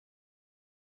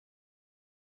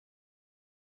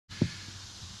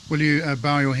Will you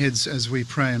bow your heads as we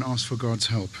pray and ask for God's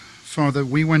help? Father,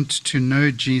 we want to know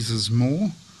Jesus more.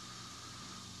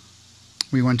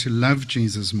 We want to love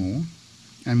Jesus more.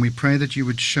 And we pray that you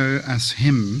would show us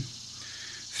him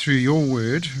through your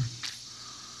word,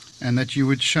 and that you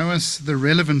would show us the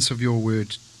relevance of your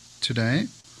word today,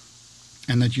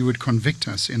 and that you would convict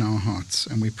us in our hearts.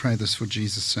 And we pray this for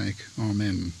Jesus' sake.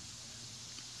 Amen.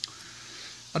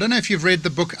 I don't know if you've read the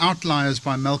book Outliers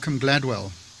by Malcolm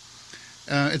Gladwell.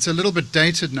 It's a little bit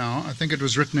dated now. I think it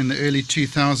was written in the early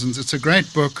 2000s. It's a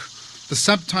great book. The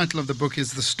subtitle of the book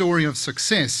is The Story of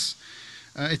Success.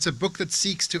 It's a book that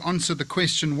seeks to answer the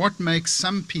question, what makes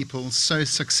some people so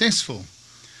successful?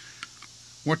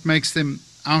 What makes them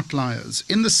outliers?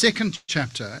 In the second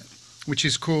chapter, which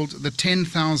is called The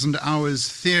 10,000 Hours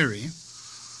Theory,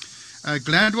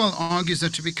 Gladwell argues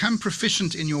that to become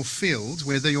proficient in your field,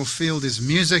 whether your field is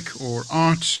music or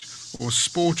art or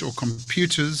sport or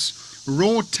computers,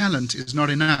 raw talent is not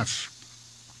enough.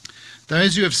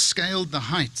 Those who have scaled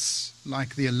the heights,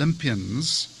 like the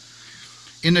Olympians,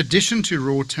 in addition to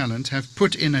raw talent, have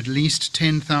put in at least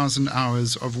 10,000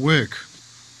 hours of work.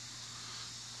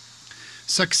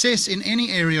 Success in any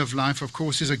area of life, of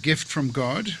course, is a gift from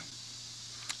God.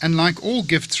 And like all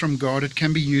gifts from God, it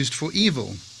can be used for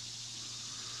evil.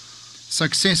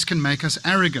 Success can make us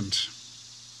arrogant.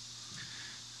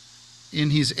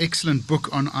 In his excellent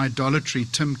book on idolatry,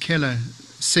 Tim Keller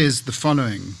says the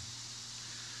following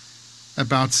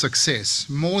about success.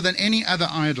 More than any other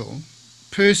idol,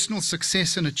 personal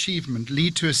success and achievement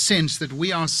lead to a sense that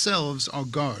we ourselves are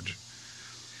God,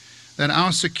 that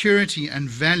our security and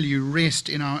value rest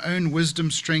in our own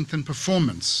wisdom, strength, and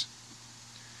performance.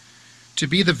 To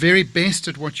be the very best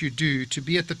at what you do, to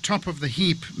be at the top of the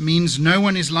heap, means no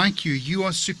one is like you. You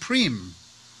are supreme.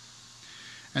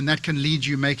 And that can lead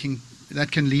to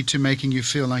making you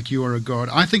feel like you are a god.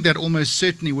 I think that almost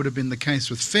certainly would have been the case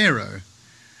with Pharaoh.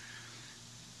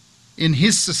 In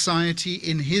his society,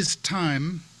 in his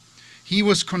time, he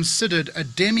was considered a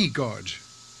demigod.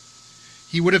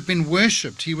 He would have been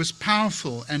worshipped. He was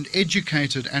powerful and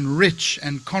educated and rich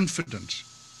and confident.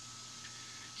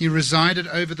 He resided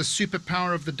over the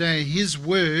superpower of the day. His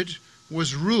word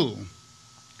was rule.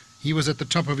 He was at the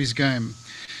top of his game.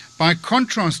 By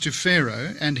contrast to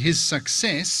Pharaoh and his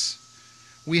success,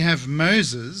 we have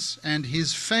Moses and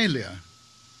his failure.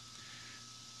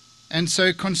 And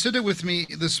so consider with me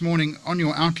this morning on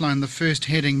your outline the first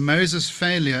heading, Moses'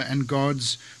 failure and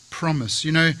God's promise.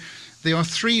 You know, there are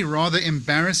three rather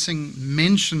embarrassing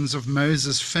mentions of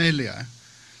Moses' failure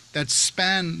that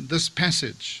span this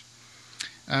passage.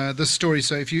 This story.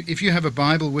 So if you have a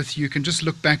Bible with you, you can just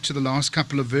look back to the last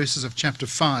couple of verses of chapter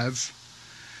 5.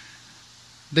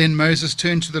 Then Moses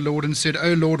turned to the Lord and said,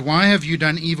 "O Lord, why have you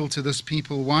done evil to this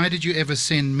people? Why did you ever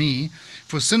send me?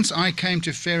 For since I came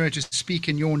to Pharaoh to speak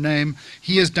in your name,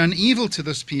 he has done evil to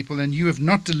this people, and you have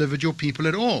not delivered your people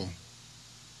at all."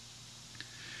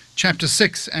 Chapter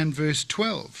 6 and verse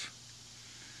 12.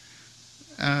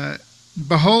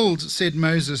 "Behold," said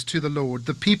Moses to the Lord,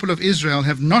 "the people of Israel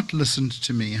have not listened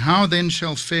to me. How then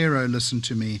shall Pharaoh listen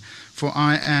to me? For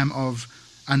I am of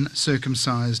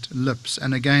uncircumcised lips."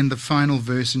 And again, the final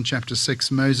verse in chapter 6,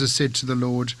 Moses said to the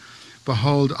Lord,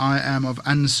 "Behold, I am of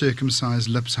uncircumcised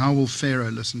lips. How will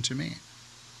Pharaoh listen to me?"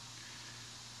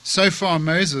 So far,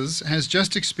 Moses has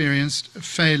just experienced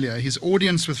failure. His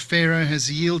audience with Pharaoh has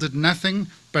yielded nothing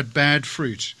but bad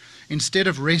fruit. Instead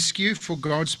of rescue for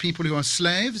God's people who are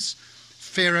slaves,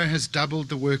 Pharaoh has doubled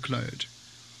the workload.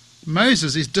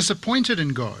 Moses is disappointed in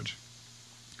God.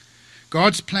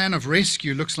 God's plan of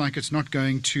rescue looks like it's not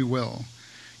going too well.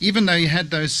 Even though he had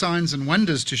those signs and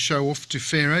wonders to show off to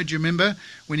Pharaoh, do you remember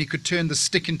when he could turn the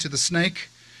stick into the snake,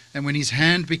 and when his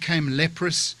hand became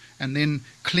leprous and then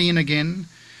clean again,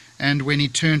 and when he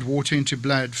turned water into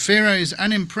blood? Pharaoh is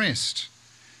unimpressed,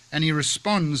 and he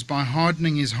responds by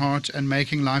hardening his heart and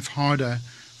making life harder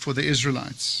for the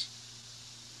Israelites.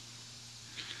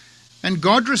 And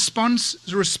God responds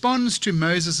to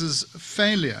Moses'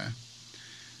 failure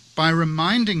by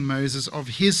reminding Moses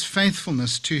of his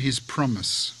faithfulness to his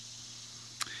promise.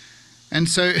 And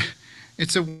so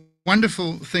it's a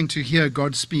wonderful thing to hear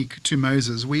God speak to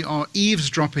Moses. We are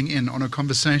eavesdropping in on a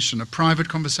conversation, a private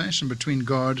conversation between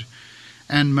God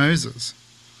and Moses,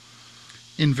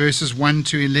 in verses 1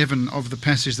 to 11 of the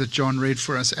passage that John read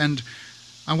for us. And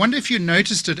I wonder if you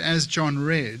noticed it as John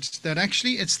read, that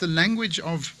actually it's the language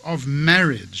of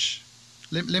marriage.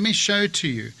 Let me show to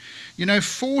you. You know,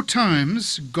 4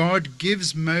 times God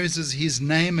gives Moses his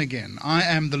name again. I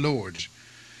am the Lord.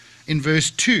 In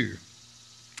verse 2,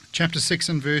 chapter 6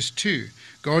 and verse 2,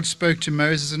 God spoke to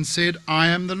Moses and said, I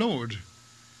am the Lord.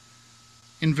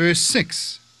 In verse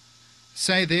 6,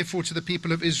 Say therefore to the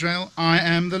people of Israel, I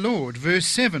am the Lord. Verse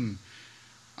 7,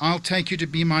 I'll take you to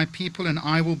be my people, and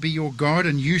I will be your God,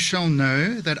 and you shall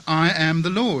know that I am the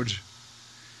Lord.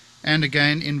 And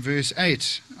again in verse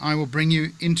 8, I will bring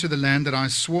you into the land that I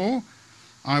swore.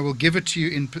 I will give it to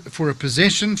you for a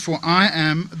possession, for I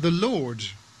am the Lord.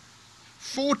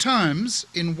 4 times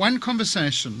in one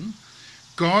conversation,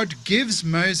 God gives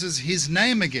Moses his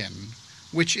name again,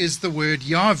 which is the word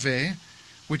Yahweh,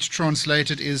 which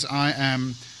translated is I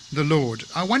am the Lord.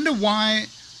 I wonder why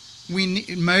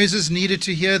Moses needed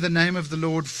to hear the name of the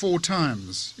Lord 4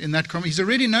 times in that conversation. He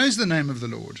already knows the name of the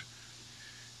Lord.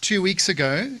 2 weeks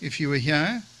ago, if you were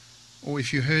here, or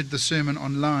if you heard the sermon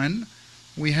online,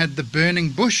 we had the burning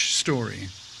bush story,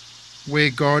 where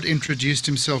God introduced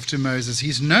himself to Moses.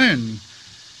 He's known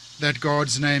that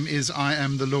God's name is I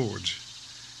am the Lord.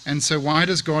 And so why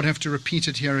does God have to repeat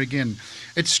it here again?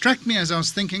 It struck me as I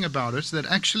was thinking about it that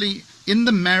actually in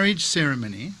the marriage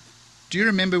ceremony, do you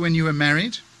remember when you were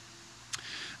married?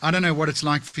 I don't know what it's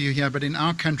like for you here, but in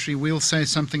our country we'll say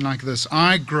something like this: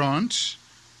 I grant,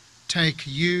 take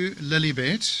you,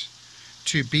 Lilibet,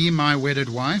 to be my wedded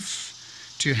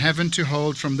wife, to have and to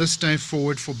hold from this day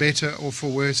forward, for better or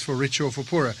for worse, for richer or for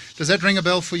poorer. Does that ring a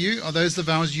bell for you? Are those the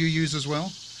vows you use as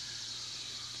well?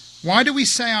 Why do we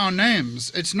say our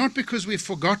names? It's not because we've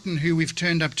forgotten who we've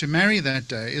turned up to marry that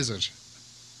day, is it?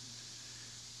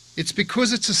 It's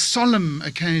because it's a solemn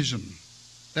occasion.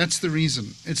 That's the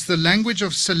reason. It's the language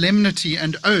of solemnity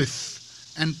and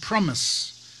oath and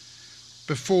promise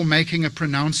before making a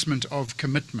pronouncement of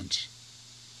commitment.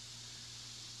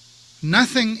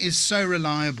 Nothing is so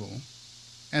reliable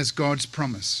as God's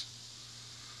promise.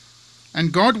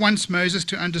 And God wants Moses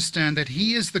to understand that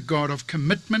he is the God of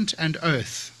commitment and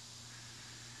oath.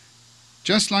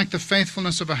 Just like the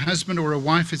faithfulness of a husband or a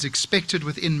wife is expected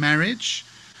within marriage,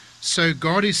 so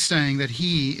God is saying that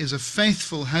he is a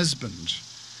faithful husband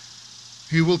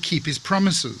who will keep his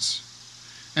promises.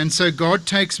 And so God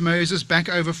takes Moses back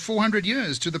over 400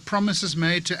 years to the promises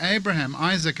made to Abraham,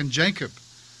 Isaac, and Jacob.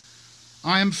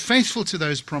 I am faithful to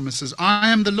those promises.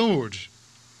 I am the Lord.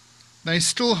 They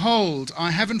still hold.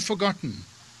 I haven't forgotten.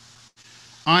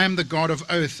 I am the God of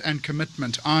oath and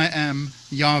commitment. I am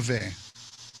Yahweh.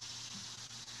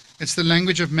 It's the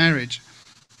language of marriage.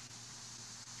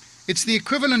 It's the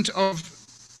equivalent of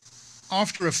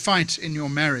after a fight in your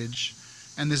marriage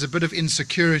and there's a bit of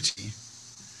insecurity.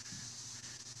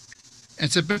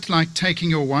 It's a bit like taking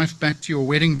your wife back to your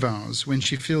wedding vows when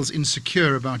she feels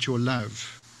insecure about your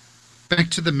love.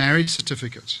 Back to the marriage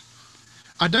certificate.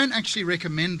 I don't actually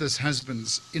recommend this,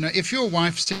 husbands. If your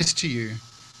wife says to you,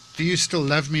 do you still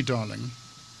love me, darling?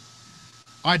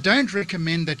 I don't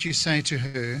recommend that you say to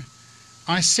her,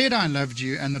 I said I loved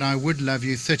you and that I would love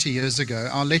you 30 years ago.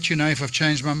 I'll let you know if I've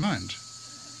changed my mind.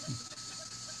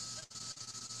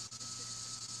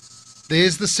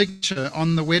 There's the signature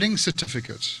on the wedding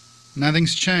certificate.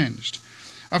 Nothing's changed.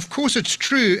 Of course it's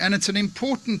true, and it's an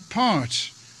important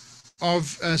part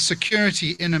of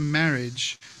security in a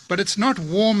marriage, but it's not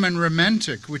warm and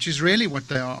romantic, which is really what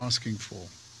they are asking for.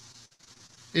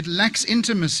 It lacks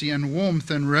intimacy and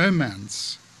warmth and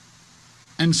romance.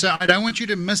 And so I don't want you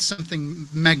to miss something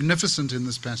magnificent in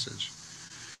this passage.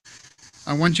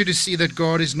 I want you to see that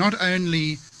God is not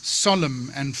only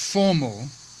solemn and formal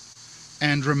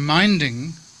and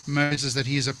reminding Moses that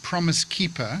he is a promise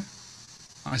keeper.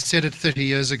 I said it 30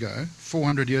 years ago,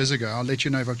 400 years ago. I'll let you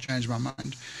know if I've changed my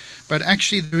mind. But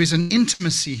actually there is an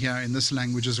intimacy here in this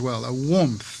language as well, a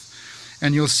warmth.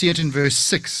 And you'll see it in verse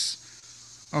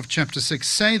 6 of chapter 6.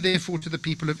 Say therefore to the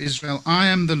people of Israel, I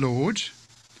am the Lord.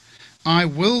 I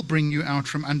will bring you out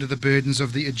from under the burdens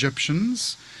of the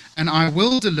Egyptians, and I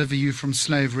will deliver you from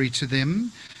slavery to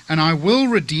them, and I will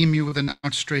redeem you with an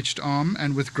outstretched arm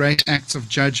and with great acts of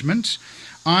judgment.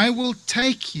 I will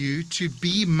take you to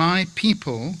be my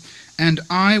people, and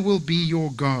I will be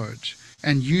your God,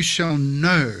 and you shall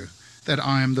know that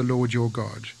I am the Lord your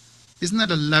God. Isn't that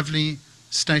a lovely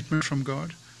statement from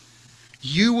God?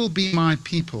 You will be my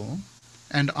people,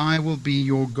 and I will be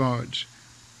your God.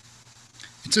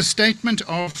 It's a statement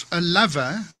of a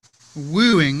lover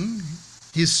wooing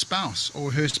his spouse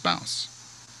or her spouse.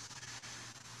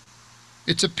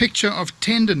 It's a picture of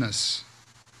tenderness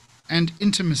and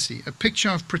intimacy, a picture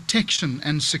of protection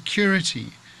and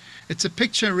security. It's a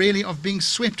picture really of being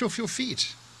swept off your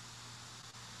feet.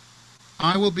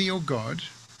 I will be your God,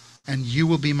 and you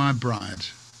will be my bride.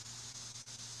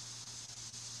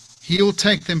 He'll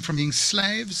take them from being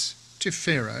slaves to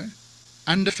Pharaoh,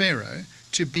 under Pharaoh,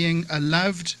 to being a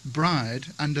loved bride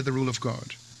under the rule of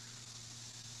God.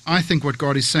 I think what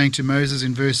God is saying to Moses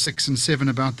in verse 6 and 7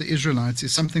 about the Israelites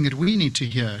is something that we need to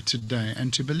hear today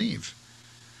and to believe.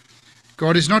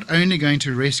 God is not only going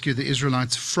to rescue the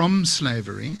Israelites from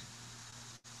slavery,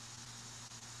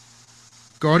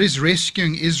 God is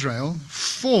rescuing Israel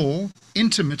for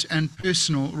intimate and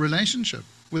personal relationship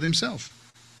with himself.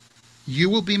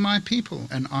 You will be my people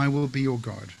and I will be your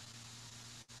God.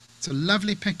 It's a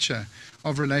lovely picture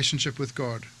of relationship with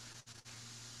God.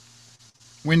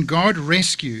 When God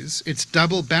rescues, it's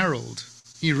double-barreled.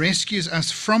 He rescues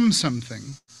us from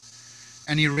something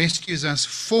and he rescues us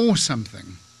for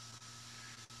something.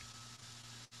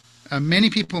 Many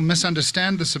people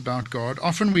misunderstand this about God.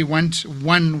 Often we want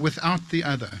one without the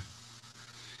other.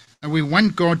 And we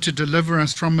want God to deliver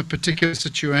us from a particular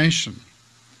situation,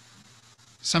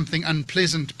 something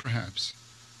unpleasant perhaps.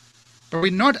 But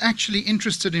we're not actually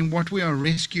interested in what we are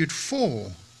rescued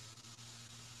for,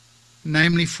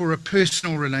 namely for a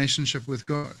personal relationship with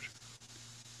God.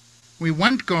 We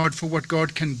want God for what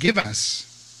God can give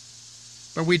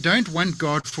us, but we don't want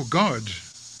God for God.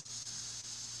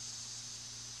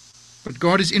 But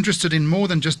God is interested in more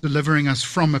than just delivering us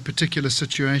from a particular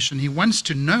situation. He wants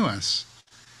to know us.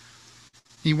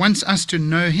 He wants us to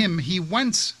know him. He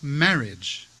wants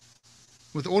marriage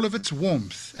with all of its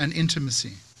warmth and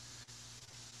intimacy.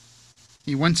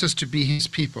 He wants us to be his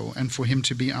people and for him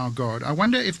to be our God. I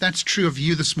wonder if that's true of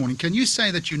you this morning. Can you say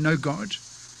that you know God?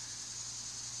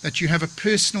 That you have a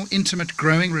personal, intimate,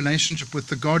 growing relationship with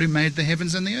the God who made the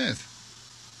heavens and the earth?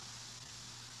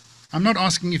 I'm not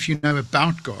asking if you know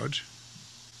about God.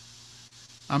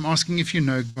 I'm asking if you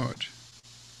know God.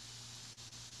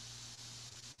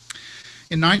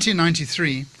 In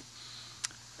 1993,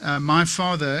 my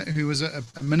father, who was a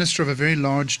minister of a very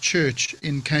large church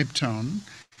in Cape Town,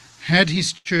 had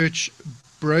his church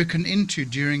broken into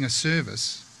during a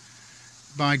service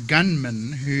by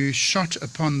gunmen who shot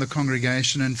upon the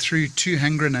congregation and threw 2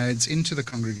 hand grenades into the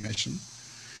congregation,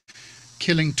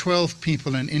 killing 12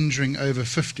 people and injuring over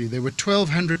 50. There were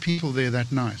 1,200 people there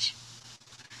that night.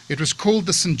 It was called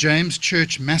the St. James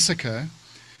Church Massacre,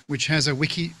 which has a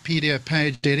Wikipedia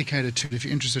page dedicated to it if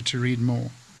you're interested to read more.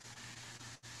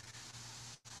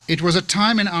 It was a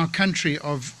time in our country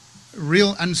of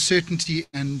real uncertainty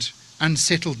and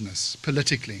unsettledness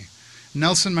politically.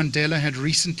 Nelson Mandela had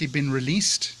recently been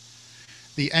released.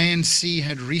 The ANC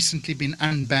had recently been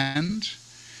unbanned.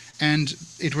 And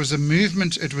it was a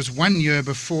movement, it was 1 year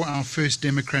before our first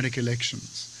democratic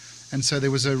elections. And so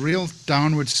there was a real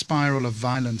downward spiral of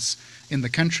violence in the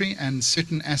country, and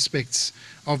certain aspects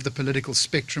of the political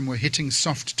spectrum were hitting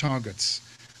soft targets,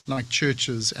 like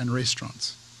churches and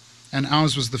restaurants. And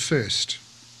ours was the first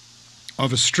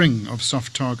of a string of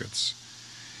soft targets.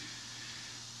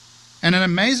 And an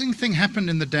amazing thing happened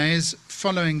in the days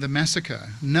following the massacre.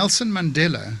 Nelson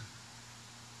Mandela,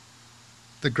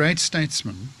 the great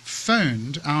statesman,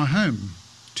 phoned our home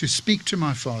to speak to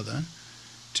my father,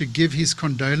 to give his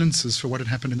condolences for what had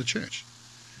happened in the church.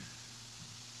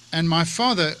 And my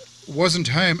father wasn't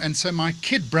home, and so my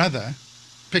kid brother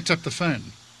picked up the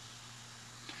phone.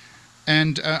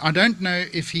 And I don't know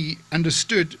if he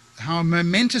understood how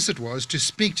momentous it was to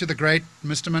speak to the great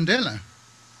Mr. Mandela.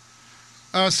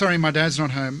 Oh, sorry, my dad's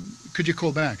not home. Could you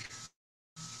call back?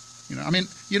 You know, I mean,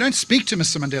 you don't speak to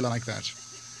Mr. Mandela like that.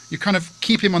 You kind of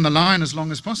keep him on the line as long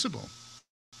as possible.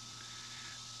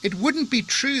 It wouldn't be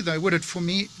true, though, would it, for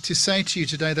me to say to you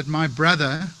today that my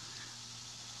brother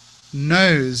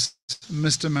knows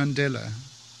Mr. Mandela.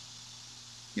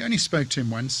 He only spoke to him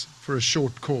once for a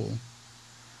short call.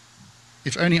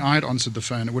 If only I had answered the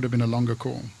phone, it would have been a longer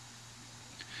call.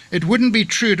 It wouldn't be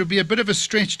true. It would be a bit of a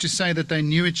stretch to say that they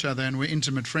knew each other and were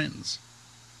intimate friends.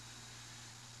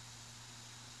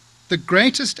 The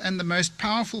greatest and the most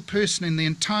powerful person in the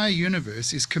entire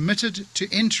universe is committed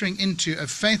to entering into a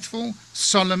faithful,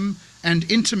 solemn, and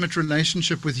intimate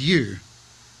relationship with you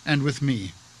and with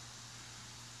me.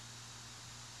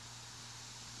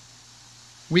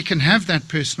 We can have that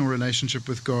personal relationship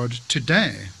with God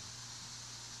today.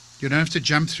 You don't have to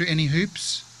jump through any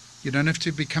hoops. You don't have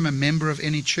to become a member of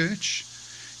any church.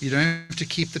 You don't have to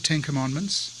keep the 10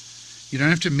 Commandments. You don't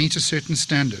have to meet a certain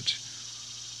standard.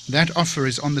 That offer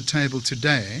is on the table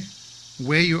today,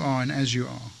 where you are and as you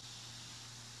are.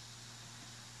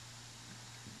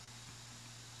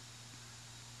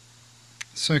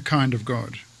 So kind of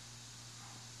God.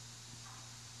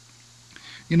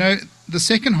 You know, the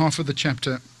second half of the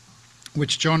chapter,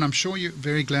 which, John, I'm sure you're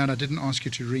very glad I didn't ask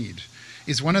you to read,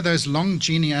 is one of those long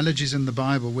genealogies in the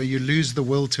Bible where you lose the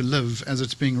will to live as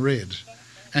it's being read.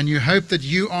 And you hope that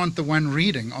you aren't the one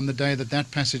reading on the day that that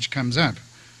passage comes up.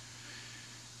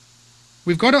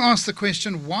 We've got to ask the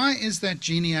question, why is that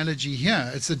genealogy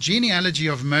here? It's the genealogy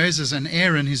of Moses and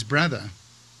Aaron, his brother.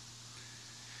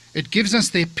 It gives us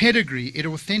their pedigree. It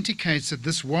authenticates that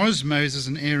this was Moses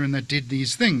and Aaron that did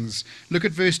these things. Look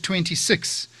at verse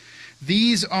 26.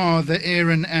 These are the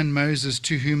Aaron and Moses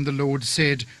to whom the Lord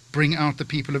said, bring out the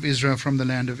people of Israel from the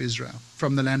land of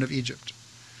Egypt.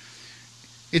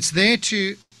 It's there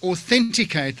to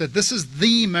authenticate that this is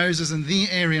the Moses and the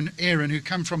Aaron who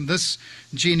come from this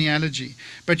genealogy.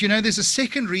 But you know, there's a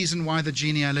second reason why the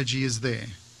genealogy is there.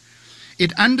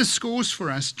 It underscores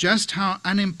for us just how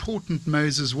unimportant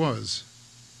Moses was.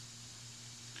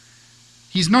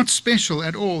 He's not special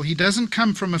at all. He doesn't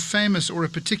come from a famous or a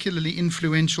particularly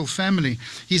influential family.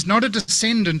 He's not a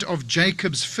descendant of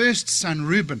Jacob's first son,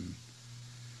 Reuben.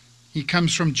 He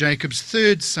comes from Jacob's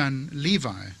third son,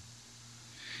 Levi.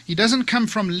 He doesn't come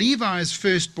from Levi's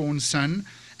firstborn son,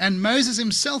 and Moses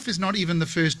himself is not even the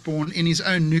firstborn in his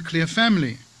own nuclear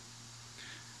family.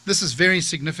 This is very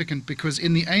significant because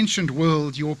in the ancient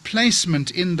world, your placement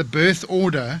in the birth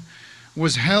order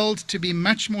was held to be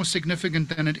much more significant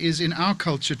than it is in our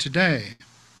culture today.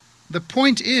 The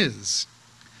point is,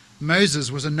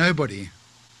 Moses was a nobody.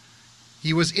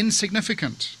 He was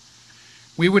insignificant.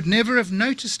 We would never have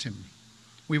noticed him.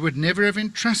 We would never have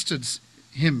entrusted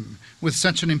him with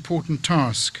such an important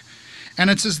task. And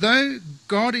it's as though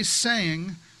God is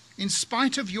saying, in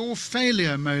spite of your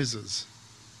failure, Moses,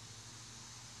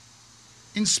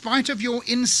 in spite of your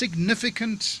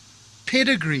insignificant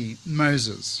pedigree,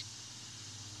 Moses,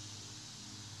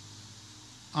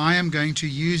 I am going to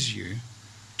use you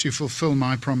to fulfill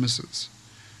my promises.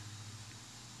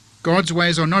 God's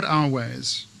ways are not our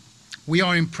ways. We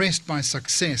are impressed by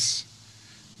success,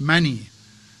 money,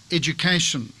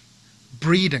 education,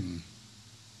 breeding,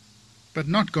 but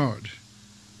not God.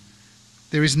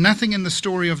 There is nothing in the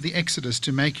story of the Exodus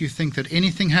to make you think that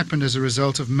anything happened as a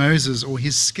result of Moses or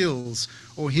his skills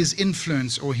or his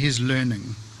influence or his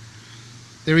learning.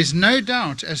 There is no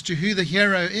doubt as to who the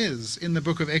hero is in the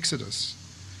book of Exodus.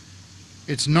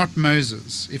 It's not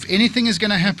Moses. If anything is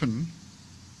going to happen,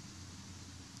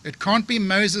 it can't be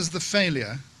Moses the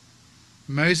failure,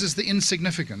 Moses the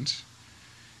insignificant.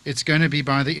 It's going to be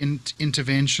by the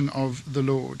intervention of the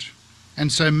Lord.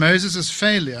 And so Moses'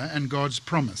 failure and God's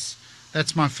promise.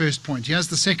 That's my first point. Here's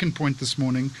the second point this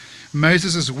morning,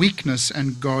 Moses' weakness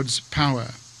and God's power.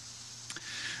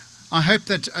 I hope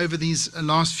that over these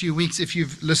last few weeks, if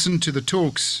you've listened to the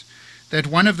talks, that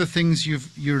one of the things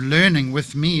you're learning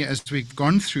with me as we've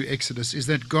gone through Exodus is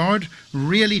that God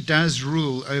really does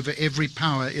rule over every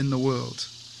power in the world.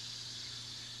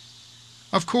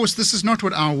 Of course, this is not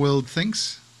what our world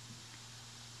thinks.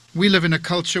 We live in a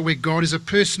culture where God is a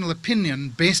personal opinion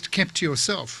best kept to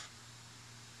yourself.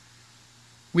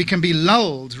 We can be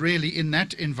lulled, really, in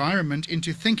that environment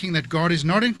into thinking that God is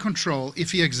not in control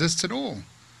if he exists at all.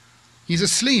 He's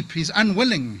asleep, he's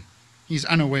unwilling, he's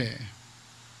unaware.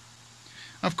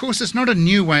 Of course, it's not a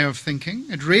new way of thinking.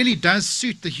 It really does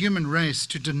suit the human race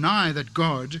to deny that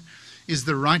God is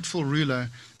the rightful ruler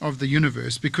of the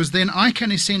universe, because then I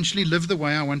can essentially live the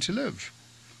way I want to live,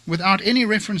 without any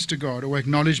reference to God or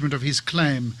acknowledgement of his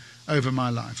claim over my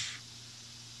life.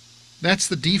 That's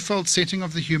the default setting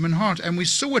of the human heart. And we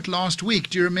saw it last week.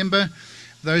 Do you remember,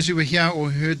 those who were here or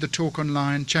heard the talk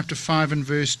online, chapter 5 and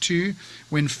verse 2,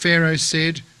 when Pharaoh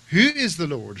said, "Who is the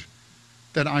Lord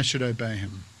that I should obey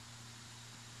him?"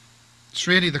 It's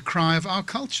really the cry of our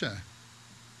culture.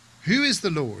 Who is the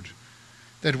Lord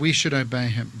that we should obey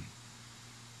him?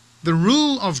 The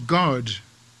rule of God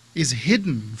is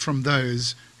hidden from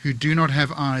those who do not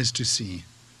have eyes to see.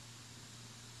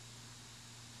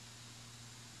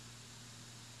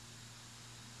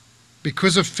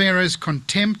 Because of Pharaoh's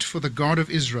contempt for the God of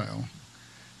Israel,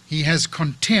 he has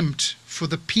contempt for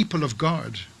the people of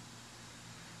God,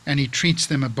 and he treats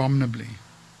them abominably.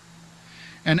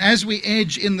 And as we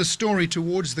edge in the story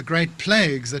towards the great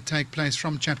plagues that take place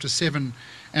from chapter 7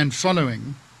 and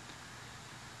following,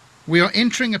 we are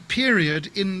entering a period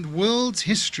in the world's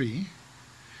history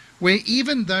where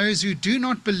even those who do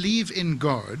not believe in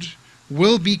God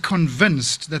will be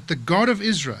convinced that the God of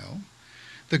Israel,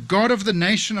 the God of the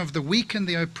nation of the weak and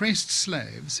the oppressed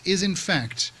slaves, is in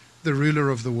fact the ruler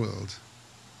of the world.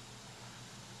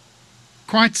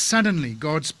 Quite suddenly,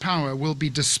 God's power will be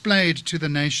displayed to the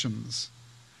nations,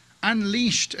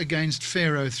 unleashed against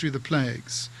Pharaoh through the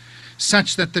plagues,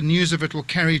 such that the news of it will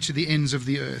carry to the ends of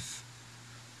the earth.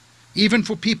 Even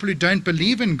for people who don't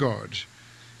believe in God,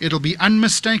 it'll be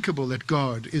unmistakable that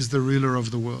God is the ruler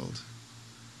of the world.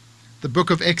 The book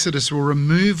of Exodus will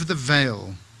remove the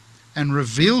veil and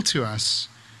reveal to us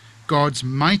God's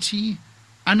mighty,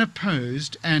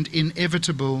 unopposed, and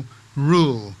inevitable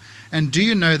rule. And do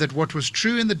you know that what was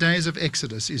true in the days of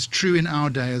Exodus is true in our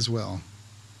day as well?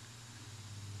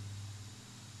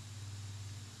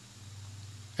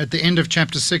 At the end of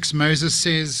chapter 6, Moses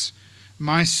says,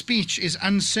 "My speech is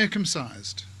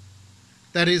uncircumcised."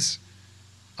 That is,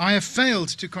 I have failed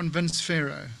to convince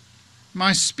Pharaoh.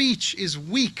 My speech is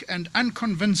weak and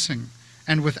unconvincing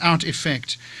and without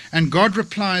effect. And God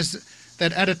replies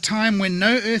that at a time when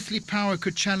no earthly power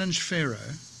could challenge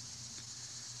Pharaoh,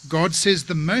 God says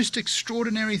the most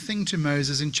extraordinary thing to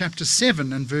Moses in chapter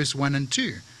 7 and verse 1 and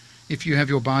 2. If you have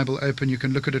your Bible open, you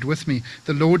can look at it with me.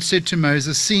 The Lord said to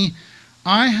Moses, "See,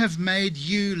 I have made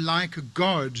you like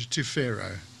God to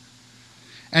Pharaoh,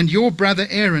 and your brother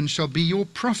Aaron shall be your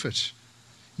prophet.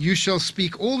 You shall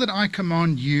speak all that I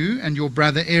command you, and your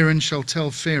brother Aaron shall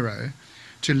tell Pharaoh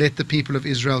to let the people of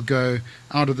Israel go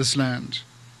out of this land."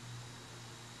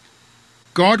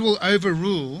 God will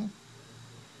overrule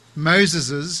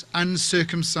Moses'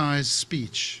 uncircumcised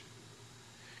speech.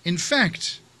 In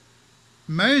fact,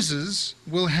 Moses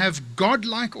will have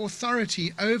godlike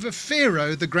authority over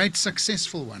Pharaoh, the great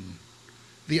successful one,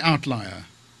 the outlier.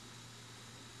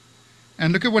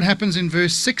 And look at what happens in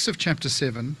verse 6 of chapter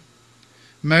 7.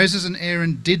 Moses and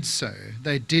Aaron did so.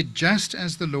 They did just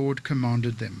as the Lord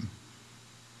commanded them.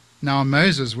 Now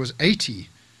Moses was 80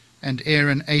 and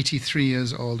Aaron 83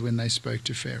 years old when they spoke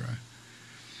to Pharaoh.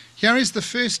 Here is the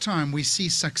first time we see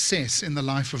success in the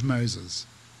life of Moses.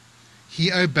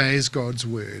 He obeys God's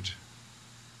word.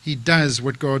 He does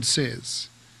what God says.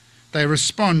 They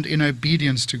respond in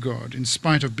obedience to God, in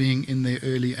spite of being in their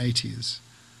early 80s.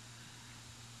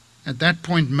 At that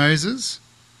point, Moses,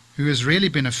 who has really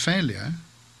been a failure,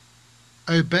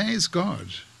 obeys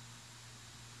God.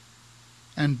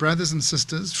 And brothers and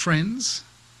sisters, friends,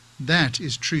 that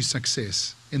is true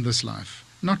success in this life.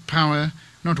 Not power,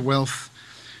 not wealth,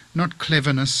 not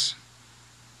cleverness,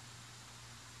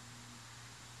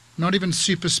 not even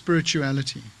super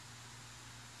spirituality.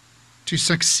 To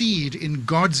succeed in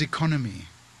God's economy,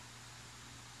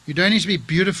 you don't need to be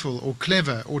beautiful or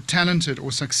clever or talented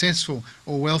or successful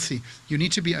or wealthy. You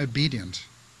need to be obedient.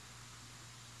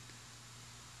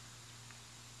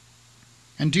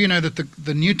 And do you know that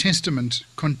the New Testament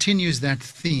continues that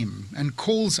theme and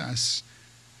calls us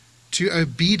to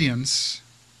obedience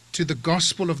to the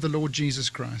gospel of the Lord Jesus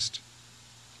Christ?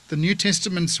 The New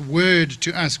Testament's word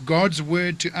to us, God's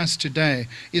word to us today,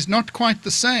 is not quite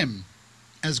the same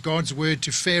as God's word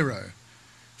to Pharaoh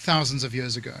thousands of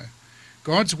years ago.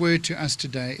 God's word to us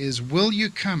today is, "Will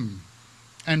you come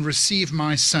and receive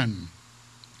my son,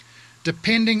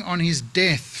 depending on his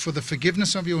death for the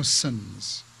forgiveness of your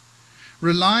sins,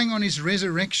 relying on his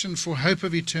resurrection for hope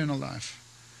of eternal life,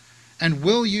 and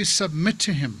will you submit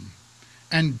to him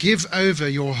and give over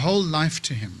your whole life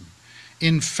to him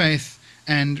in faith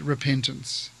and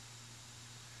repentance?"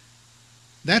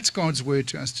 That's God's word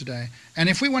to us today. And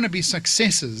if we want to be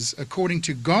successes according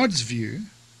to God's view,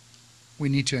 we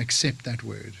need to accept that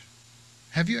word.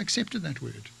 Have you accepted that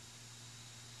word?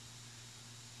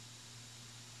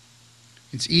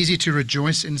 It's easy to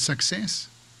rejoice in success.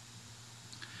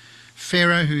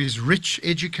 Pharaoh, who is rich,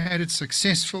 educated,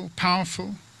 successful,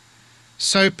 powerful,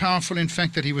 so powerful in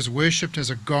fact that he was worshipped as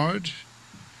a god,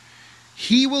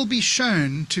 he will be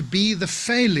shown to be the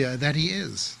failure that he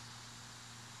is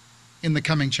in the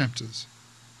coming chapters.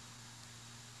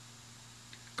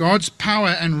 God's power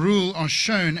and rule are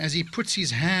shown as he puts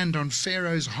his hand on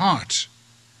Pharaoh's heart.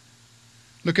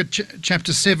 Look at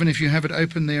chapter 7 if you have it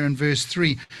open there in verse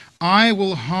 3. "I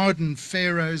will harden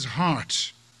Pharaoh's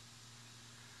heart,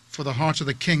 for the heart of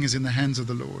the king is in the hands of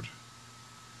the Lord."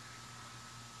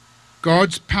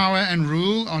 God's power and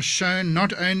rule are shown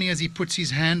not only as he puts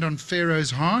his hand on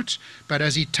Pharaoh's heart, but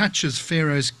as he touches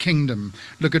Pharaoh's kingdom.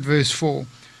 Look at verse 4.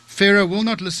 "Pharaoh will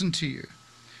not listen to you.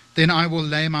 Then I will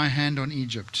lay my hand on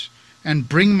Egypt and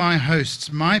bring my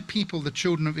hosts, my people, the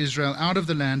children of Israel, out of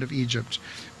the land of Egypt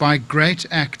by great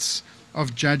acts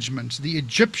of judgment. The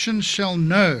Egyptians shall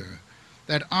know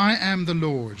that I am the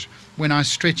Lord when I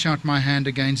stretch out my hand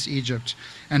against Egypt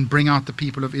and bring out the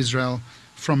people of Israel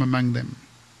from among them."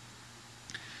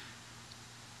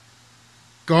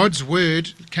 God's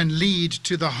word can lead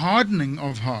to the hardening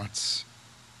of hearts.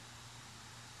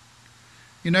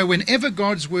 You know, whenever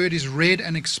God's word is read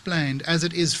and explained, as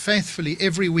it is faithfully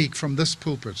every week from this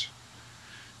pulpit,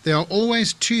 there are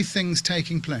always two things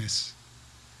taking place.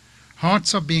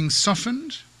 Hearts are being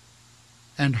softened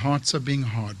and hearts are being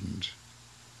hardened.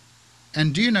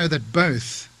 And do you know that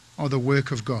both are the work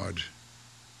of God?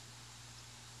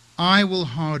 "I will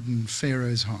harden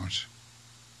Pharaoh's heart,"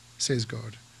 says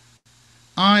God.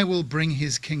 "I will bring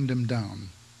his kingdom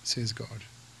down," says God.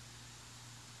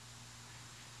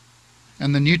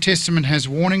 And the New Testament has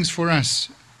warnings for us,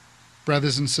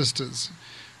 brothers and sisters.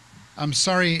 I'm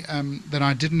sorry that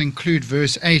I didn't include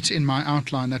verse 8 in my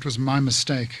outline. That was my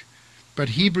mistake. But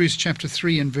Hebrews chapter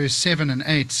 3 and verse 7 and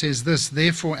 8 says this: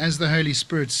 "Therefore, as the Holy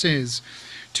Spirit says,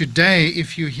 today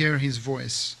if you hear his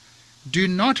voice, do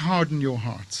not harden your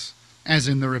hearts, as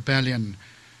in the rebellion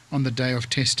on the day of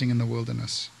testing in the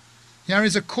wilderness." Here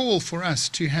is a call for us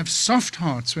to have soft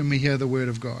hearts when we hear the word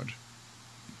of God.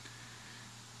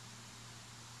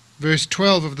 Verse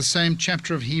 12 of the same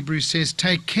chapter of Hebrews says,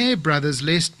 "Take care, brothers,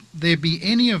 lest there be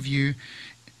in any of you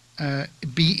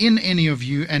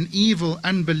an evil,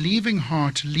 unbelieving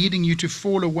heart leading you to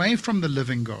fall away from the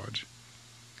living God.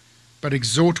 But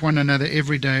exhort one another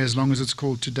every day as long as it's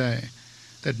called today,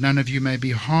 that none of you may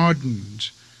be hardened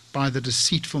by the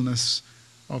deceitfulness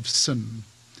of sin."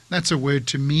 That's a word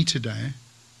to me today,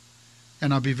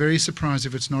 and I'll be very surprised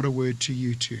if it's not a word to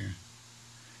you too.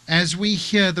 As we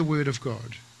hear the word of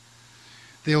God,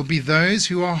 there'll be those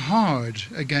who are hard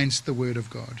against the word of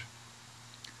God.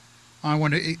 I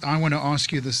want to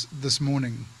ask you this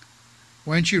morning,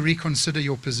 won't you reconsider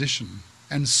your position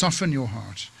and soften your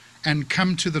heart and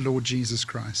come to the Lord Jesus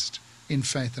Christ in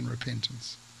faith and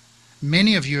repentance?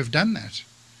 Many of you have done that.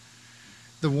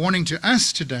 The warning to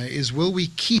us today is, will we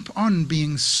keep on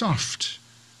being soft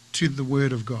to the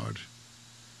word of God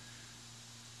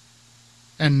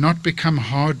and not become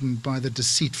hardened by the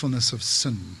deceitfulness of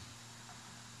sin?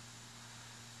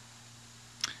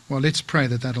 Well, let's pray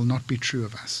that that'll not be true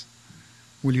of us.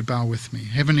 Will you bow with me?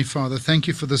 Heavenly Father, thank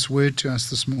you for this word to us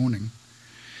this morning.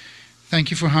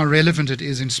 Thank you for how relevant it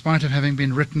is in spite of having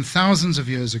been written thousands of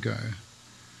years ago.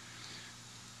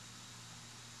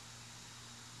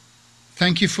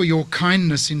 Thank you for your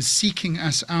kindness in seeking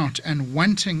us out and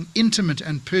wanting intimate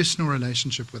and personal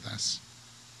relationship with us.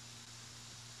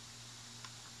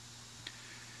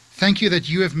 Thank you that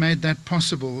you have made that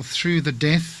possible through the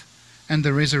death and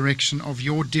the resurrection of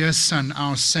your dear Son,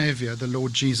 our Saviour, the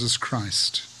Lord Jesus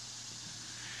Christ.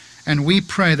 And we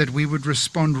pray that we would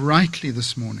respond rightly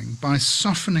this morning by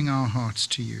softening our hearts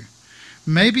to you,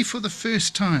 maybe for the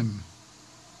first time.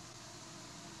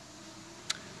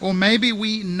 Or maybe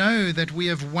we know that we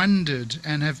have wondered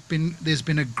and there's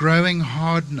been a growing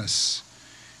hardness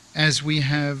as we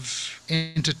have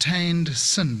entertained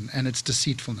sin and its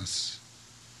deceitfulness.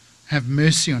 Have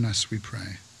mercy on us, we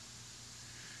pray.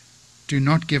 Do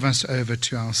not give us over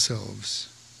to ourselves.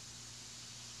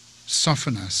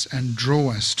 Soften us and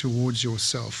draw us towards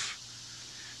yourself,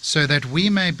 so that we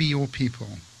may be your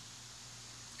people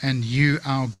and you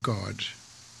our God.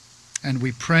 And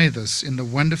we pray this in the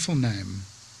wonderful name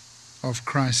of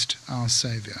Christ our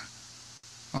Saviour.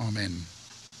 Amen.